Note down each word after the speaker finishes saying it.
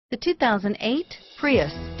The 2008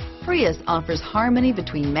 Prius. Prius offers harmony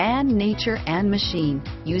between man, nature, and machine.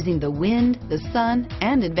 Using the wind, the sun,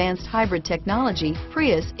 and advanced hybrid technology,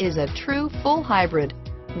 Prius is a true full hybrid.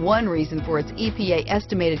 One reason for its EPA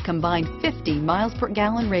estimated combined 50 miles per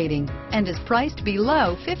gallon rating and is priced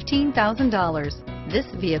below $15,000. This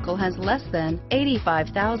vehicle has less than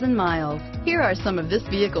 85,000 miles. Here are some of this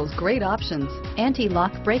vehicle's great options: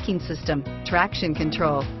 anti-lock braking system, traction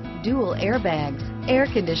control, dual airbags, air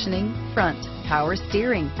conditioning, front, power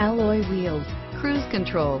steering, alloy wheels, cruise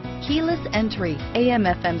control, keyless entry,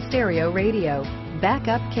 AM/FM stereo radio,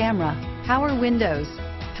 backup camera, power windows,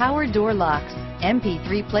 power door locks,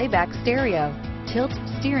 MP3 playback stereo, tilt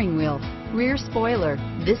steering wheel, rear spoiler.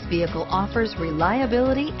 This vehicle offers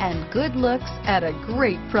reliability and good looks at a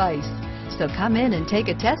great price. So come in and take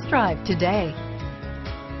a test drive today.